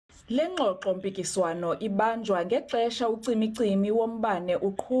Le ngxoxo-mpikiswano ibanjwa ngexesha ucimicimi wombane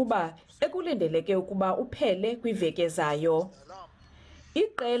uqhuba ekulindeleke ukuba uphele kwiveki ezayo.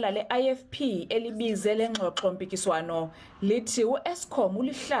 Iqela le-IFP elibize le ngxoxo-mpikiswano lithi uEskom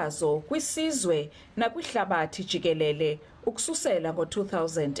ulihlazo kwisizwe nakwihlabathi jikelele ukususela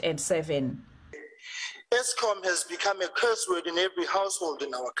ngo-2007. Eskom has become a curse word in every household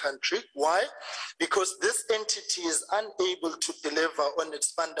in our country. Why? Because this entity is unable to deliver on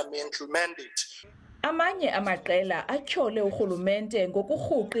its fundamental mandate. Amanye amaqela atyhole urhulumente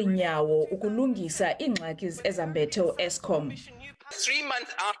ngokurhuqa inyawo ukulungisa iingxaki ezambethe uEskom.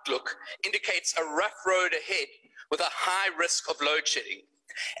 3-month outlook indicates a rough road ahead with a high risk of load shedding.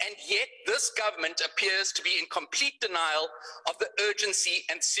 And yet this government appears to be in complete denial of the urgency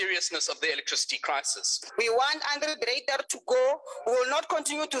and seriousness of the electricity crisis. We want Andre Breiter to go. We will not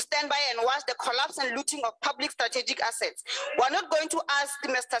continue to stand by and watch the collapse and looting of public strategic assets. We are not going to ask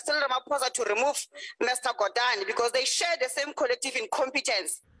Mr. Cyril Ramaphosa to remove Mr. Godani because they share the same collective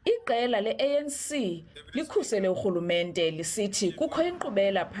incompetence. Iqela le-ANC likhusele urhulumente lisithi kukho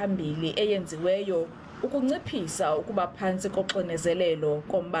inkqubela phambili eyenziweyo ukunciphisa ukuba phantsi koxinezelelo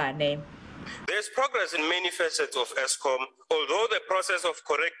kombane. There is progress in many facets of Eskom, although the process of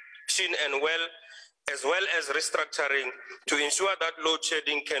correction as well as restructuring to ensure that load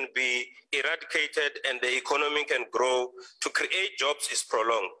shedding can be eradicated and the economy can grow to create jobs is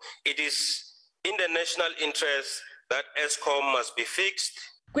prolonged. It is in the national interest that Eskom must be fixed.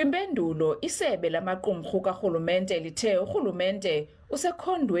 Kwimpendulo, isebe lamaqumrhu karhulumente lithe urhulumente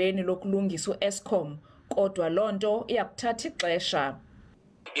usekhondweni lokulungisa uEskom, kodwa lonto iyakuthatha ixesha.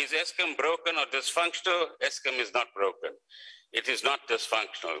 Is Eskom broken or dysfunctional? Eskom is not broken. It is not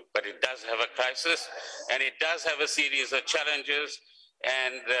dysfunctional, but it does have a crisis and it does have a series of challenges.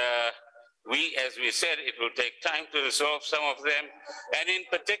 And as we said, it will take time to resolve some of them. And in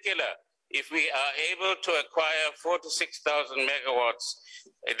particular, if we are able to acquire 4,000 to 6,000 megawatts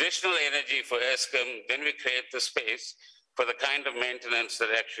additional energy for Eskom, then we create the space for the kind of maintenance that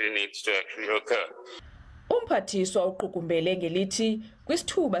actually needs to occur. Umphathiswa uqukumbele ngelithi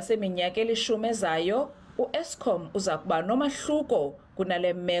kwisithuba seminyaka elishumi ezayo uEskom uza kuba nomahluko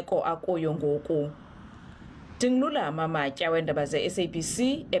kunale meko akuyo ngoku. Ndingululama Matya weendaba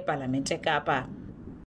ze-SABC ePalamente eKapa.